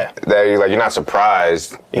practice. Yeah. That you're not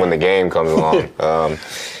surprised when the game comes along.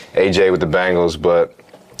 AJ with the Bengals, but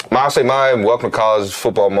I'll say my welcome to college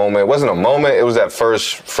football moment. It wasn't a moment. It was that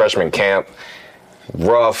first freshman camp.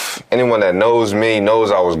 Rough. Anyone that knows me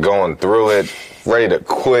knows I was going through it, ready to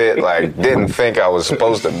quit, didn't think I was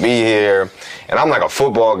supposed to be here. And I'm like a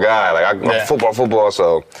football guy, I'm football,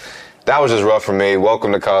 so that was just rough for me.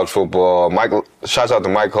 Welcome to college football. Shouts out to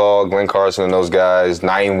Mike Hall, Glenn Carson and those guys,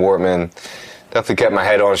 Naeem Wortman. Definitely kept my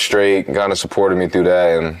head on straight, kind of supported me through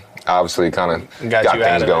that, and obviously kind of got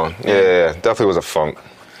things going. Yeah, definitely was a funk.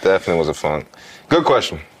 Good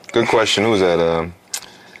question. Who's that?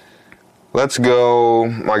 Let's go,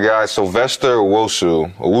 my guy, Sylvester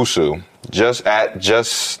Owusu. Just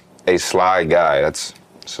a sly guy. That's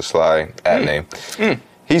a sly name.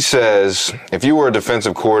 He says, if you were a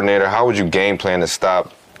defensive coordinator, how would you game plan to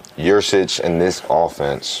stop Yurcich in this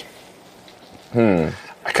offense? I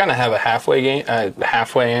kind of have a halfway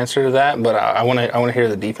answer to that, but I want to hear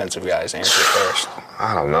the defensive guys answer first.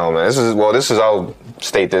 I don't know, man. I'll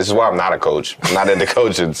state this is why I'm not a coach. I'm not into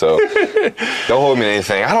coaching, so don't hold me to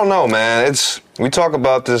anything. I don't know, man. We talk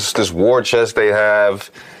about this war chest they have,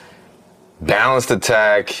 balanced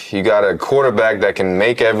attack. You got a quarterback that can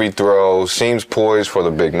make every throw, seems poised for the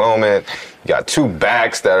big moment. You got 2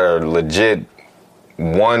 backs that are legit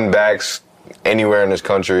 1 backs anywhere in this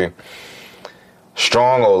country.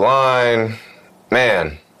 Strong O-line.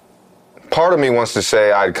 Man, part of me wants to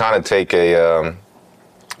say I'd kind of take a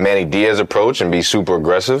Manny Diaz approach and be super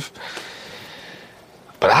aggressive.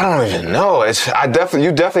 But I don't even know.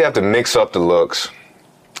 You definitely have to mix up the looks.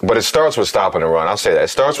 But it starts with stopping the run. I'll say that. It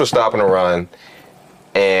starts with stopping the run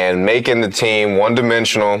and making the team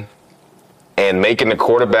one-dimensional and making the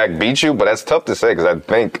quarterback beat you. But that's tough to say because I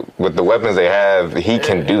think with the weapons they have, he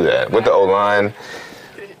can do that. With the O-line,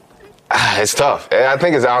 it's tough. I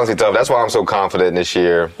think it's honestly tough. That's why I'm so confident this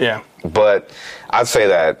year. Yeah. But I'd say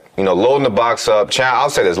that, loading the box up. I'll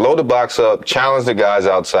say this. Load the box up, challenge the guys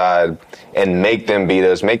outside, and make them beat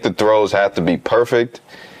us. Make the throws have to be perfect,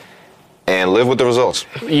 and live with the results.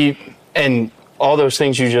 And all those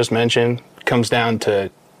things you just mentioned comes down to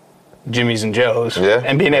Jimmy's and Joe's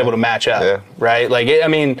and being able to match up, right? Like, you're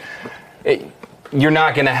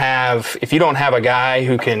not going to have, if you don't have a guy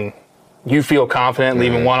who can, you feel confident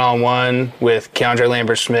leaving one-on-one with Keandre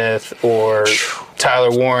Lambert-Smith or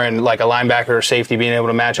Tyler Warren, like a linebacker or safety being able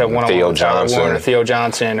to match up one-on-one with Tyler Warren or Theo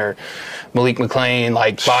Johnson or Malik McLean,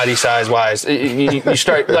 like body size-wise. You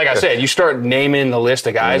start, like I said, you start naming the list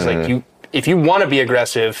of guys. Like if you want to be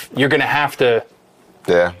aggressive, you're going to have to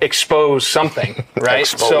expose something, right?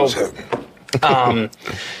 To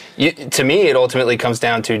me, it ultimately comes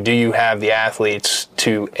down to, do you have the athletes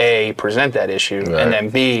to A, present that issue, and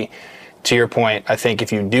then B, to your point, I think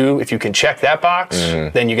if you can check that box,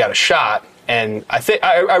 then you got a shot. And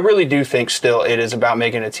I really do think still it is about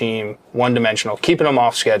making a team one-dimensional, keeping them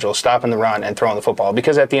off schedule, stopping the run, and throwing the football.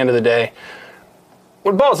 Because at the end of the day,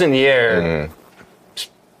 when the ball's in the air,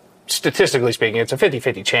 statistically speaking, it's a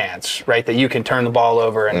 50-50 chance, right, that you can turn the ball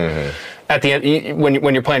over. And at the end,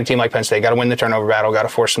 when you're playing a team like Penn State, you got to win the turnover battle, got to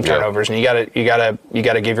force some turnovers, and you got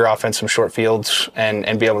to give your offense some short fields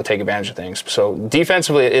and be able to take advantage of things. So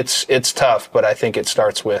defensively, it's tough, but I think it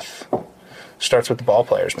starts with the ball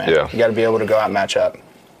players, man. You got to be able to go out and match up.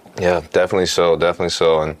 Yeah, definitely so,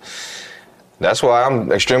 and that's why I'm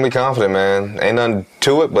extremely confident, man. Ain't nothing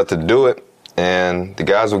to it but to do it, and the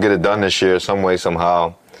guys will get it done this year some way,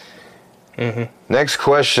 somehow. Next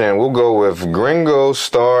question, we'll go with Gringo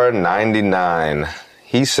Star 99.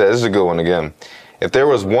 He says, this is a good one again. If there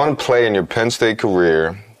was one play in your Penn State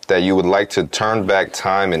career that you would like to turn back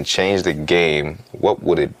time and change the game, what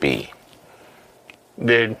would it be?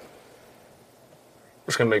 Dude,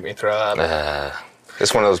 it's going to make me throw up.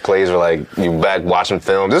 It's one of those plays where, like, you're back watching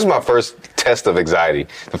film. This is my first test of anxiety.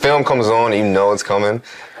 The film comes on and you know it's coming.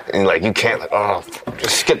 And, like, you can't,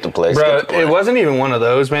 just skip the play. Bro, it wasn't even one of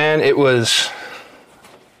those, man. It was,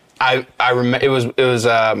 I remember, it was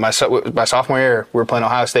my sophomore year. We were playing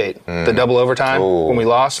Ohio State. The double overtime when we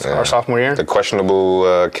lost our sophomore year. The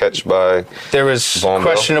questionable catch by There was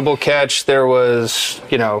questionable catch. There was,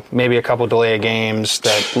 maybe a couple delay of games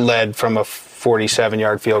that led from a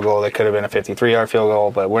 47-yard field goal that could have been a 53-yard field goal,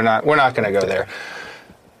 but we're not going to go there.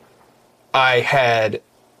 I had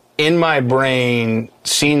in my brain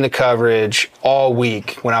seen the coverage all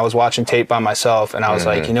week when I was watching tape by myself, and I was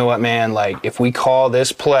like, you know what, man, like, if we call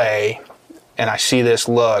this play and I see this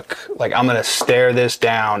look, like, I'm going to stare this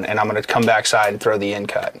down and I'm going to come backside and throw the in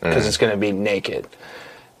cut because it's going to be naked.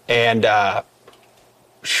 And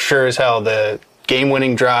sure as hell, the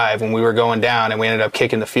game-winning drive when we were going down and we ended up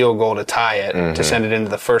kicking the field goal to tie it, to send it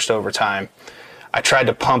into the first overtime, I tried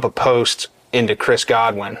to pump a post into Chris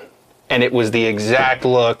Godwin. And it was the exact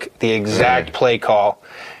look, the exact play call,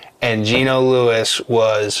 and Geno Lewis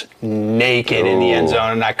was naked in the end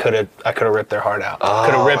zone, and I could have ripped their heart out.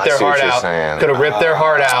 Could have ripped their heart out. Could have ripped their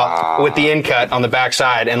heart out with the in cut on the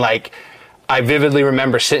backside, and like, I vividly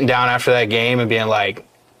remember sitting down after that game and being like,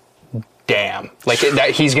 damn, like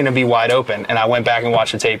he's going to be wide open. And I went back and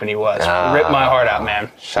watched the tape, and he was. Ripped my heart out,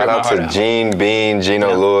 man. Shout out to Gene Bean,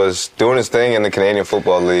 Geno Lewis, doing his thing in the Canadian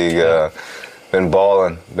Football League. Been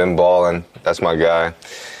balling. That's my guy.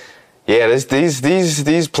 Yeah,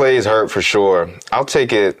 these plays hurt for sure. I'll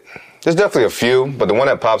take it. There's definitely a few, but the one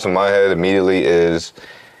that pops in my head immediately is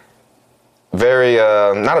very,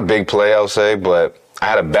 not a big play, I'll say, but I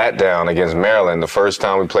had a bat down against Maryland the first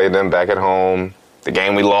time we played them back at home. The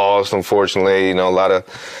game we lost, unfortunately, a lot of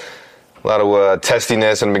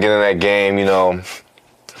testiness in the beginning of that game,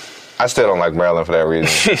 I still don't like Maryland for that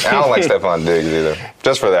reason. And I don't like Stephon Diggs either,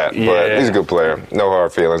 just for that. Yeah. But he's a good player. No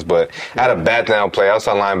hard feelings. But I had a bat down play,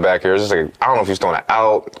 outside linebacker. It was just like, I don't know if he was throwing it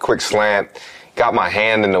out, quick slant. Got my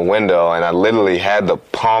hand in the window, and I literally had the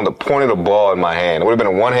point of the ball in my hand. It would have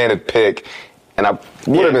been a one-handed pick, and I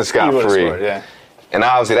would have been scot-free. And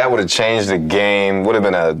obviously that would have changed the game. Would have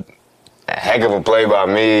been a heck of a play by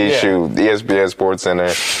me. Shoot, ESPN Sports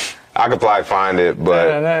Center. I could probably find it,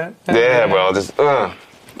 but bro, just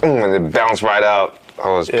and it bounced right out. I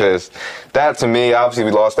was pissed. That, to me, obviously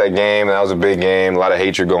we lost that game, and that was a big game, a lot of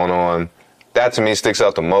hatred going on. That, to me, sticks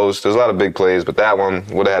out the most. There's a lot of big plays, but that one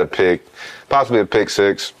would have had a pick, possibly a pick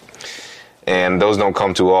six. And those don't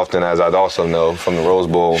come too often, as I'd also know from the Rose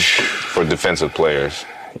Bowl for defensive players.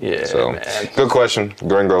 Yeah, so, man. Good question,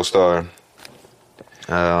 Gringo Star.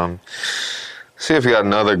 See if we got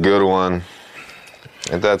another good one.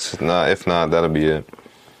 If not, that'll be it.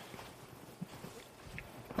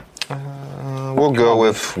 We'll go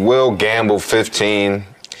with Will Gamble 15.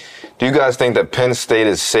 Do you guys think that Penn State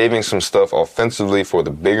is saving some stuff offensively for the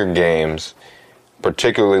bigger games,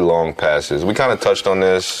 particularly long passes? We kind of touched on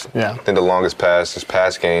this. Yeah. I think the longest pass this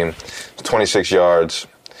past game was 26 yards.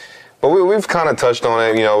 But we've kind of touched on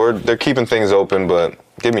it. You know, they're keeping things open, but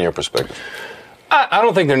give me your perspective. I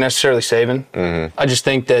don't think they're necessarily saving. Mm-hmm. I just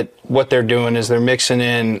think that what they're doing is they're mixing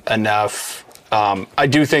in enough. I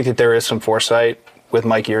do think that there is some foresight with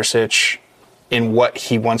Mike Yurcich in what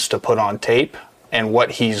he wants to put on tape and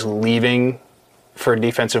what he's leaving for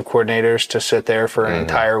defensive coordinators to sit there for an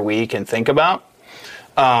entire week and think about.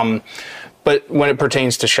 But when it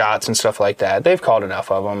pertains to shots and stuff like that, they've called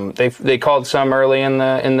enough of them. They called some early in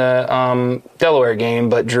the Delaware game,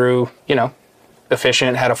 but Drew,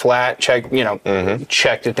 efficient, had a flat, checked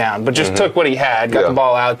it down, but just took what he had, got the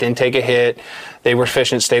ball out, didn't take a hit. They were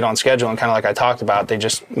efficient, stayed on schedule, and kind of like I talked about, they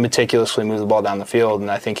just meticulously moved the ball down the field,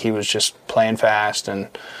 and I think he was just playing fast and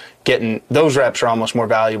getting those reps are almost more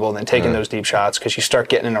valuable than taking those deep shots because you start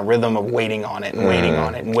getting in a rhythm of waiting on it and waiting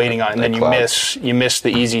on it and waiting on it, and then you miss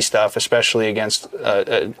the easy stuff, especially against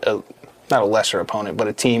not a lesser opponent, but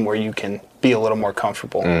a team where you can be a little more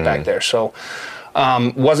comfortable back there. So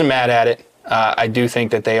wasn't mad at it. I do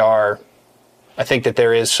think that I think that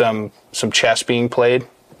there is some chess being played,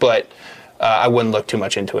 but I wouldn't look too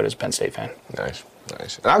much into it as a Penn State fan. Nice.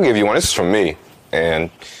 And I'll give you one. This is from me, and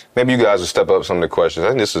maybe you guys will step up some of the questions. I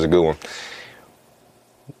think this is a good one.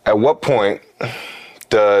 At what point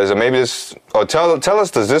tell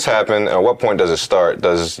us, does this happen? At what point does it start?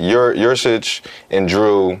 Does Yurcich and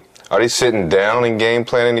Drew, are they sitting down and game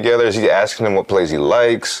planning together? Is he asking him what plays he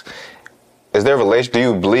likes? Is there a relation? Do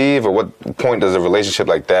you believe, or what point does a relationship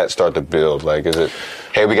like that start to build? Like, is it,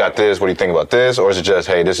 hey, we got this, what do you think about this? Or is it just,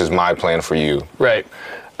 hey, this is my plan for you? Right.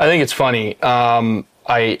 I think it's funny.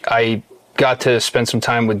 I got to spend some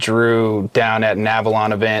time with Drew down at an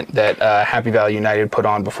Avalon event that Happy Valley United put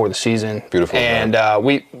on before the season. Beautiful. And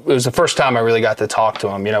it was the first time I really got to talk to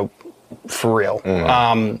him, for real.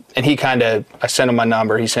 And I sent him my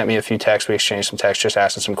number. He sent me a few texts. We exchanged some texts, just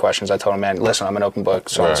asking some questions. I told him, man, listen, I'm an open book,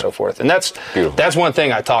 so on and so forth. And that's one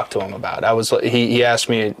thing I talked to him about. He asked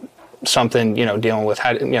me something, dealing with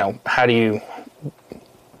how do you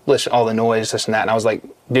listen, all the noise, this and that. And I was like,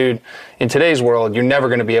 dude, in today's world, you're never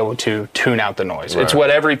going to be able to tune out the noise. Right. It's what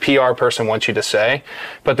every PR person wants you to say.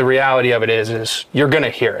 But the reality of it is you're going to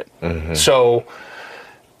hear it. So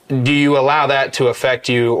do you allow that to affect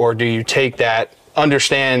you, or do you take that,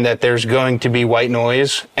 understand that there's going to be white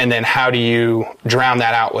noise, and then how do you drown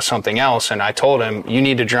that out with something else? And I told him, you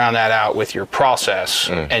need to drown that out with your process,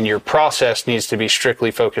 and your process needs to be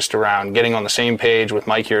strictly focused around getting on the same page with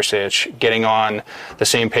Mike Yurcich, getting on the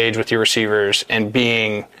same page with your receivers, and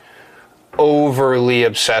being overly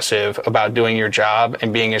obsessive about doing your job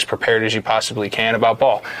and being as prepared as you possibly can about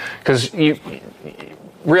ball. Because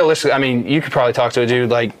realistically, you could probably talk to a dude,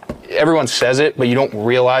 like, everyone says it, but you don't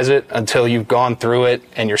realize it until you've gone through it,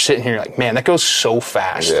 and you're sitting here like, man, that goes so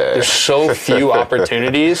fast. Yeah. There's so few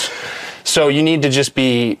opportunities. So you need to just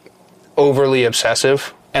be overly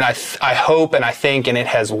obsessive. And I hope and I think, and it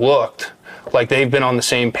has looked like they've been on the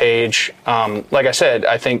same page. Like I said,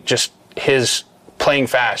 I think just his playing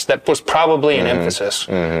fast, that was probably an emphasis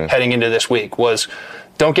heading into this week, was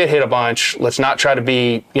don't get hit a bunch. Let's not try to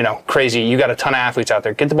be, crazy. You got a ton of athletes out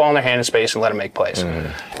there. Get the ball in their hand in space and let them make plays.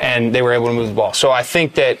 And they were able to move the ball. So I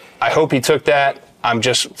think that, I hope he took that.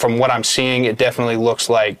 From what I'm seeing, it definitely looks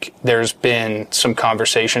like there's been some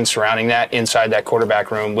conversation surrounding that inside that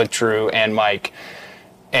quarterback room with Drew and Mike.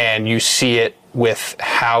 And you see it with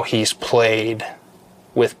how he's played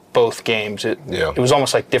with both games. It was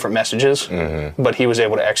almost like different messages, but he was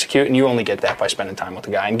able to execute, and you only get that by spending time with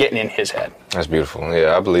the guy and getting in his head. That's beautiful.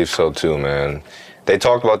 Yeah, I believe so too, man. They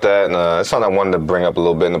talked about that, and it's something I wanted to bring up a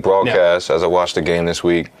little bit in the broadcast as I watched the game this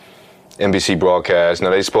week. NBC broadcast. Now,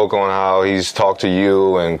 they spoke on how he's talked to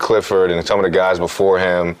you and Clifford and some of the guys before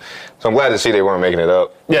him. So I'm glad to see they weren't making it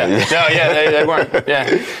up. Yeah. They weren't.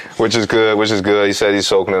 Yeah. Which is good. He said he's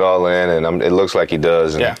soaking it all in, and it looks like he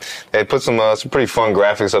does. And they put some pretty fun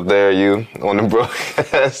graphics up there, you, on the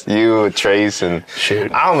broadcast. You, Trace, and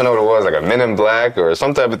shoot, I don't even know what it was, like a Men in Black or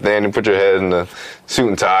some type of thing. You put your head in the suit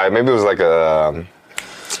and tie. Maybe it was like a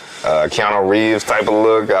Keanu Reeves type of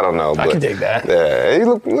look. I don't know. I can dig that. Yeah, he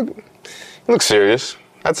look serious.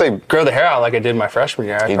 I'd say grow the hair out like I did my freshman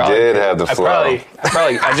year. He did have the flow.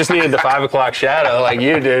 I just needed the 5 o'clock shadow like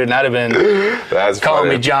you did, and I'd have been calling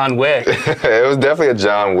me John Wick. It was definitely a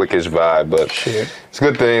John Wickish vibe, but it's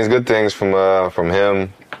good things from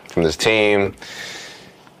him, from this team.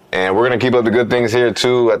 And we're gonna keep up the good things here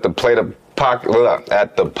too at the Pocket Podcast.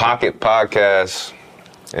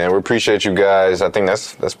 And we appreciate you guys. I think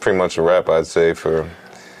that's pretty much a wrap, I'd say, for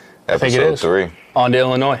episode 3. On to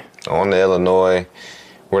Illinois.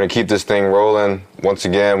 We're going to keep this thing rolling. Once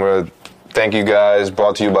again, we're going to thank you guys.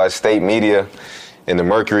 Brought to you by State Media and the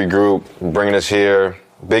Mercury Group, bringing us here.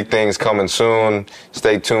 Big things coming soon.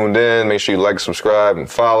 Stay tuned in. Make sure you like, subscribe, and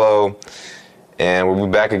follow. And we'll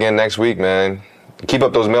be back again next week, man. Keep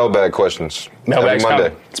up those mailbag questions. Mailbag's every Monday.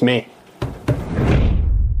 Coming. It's me.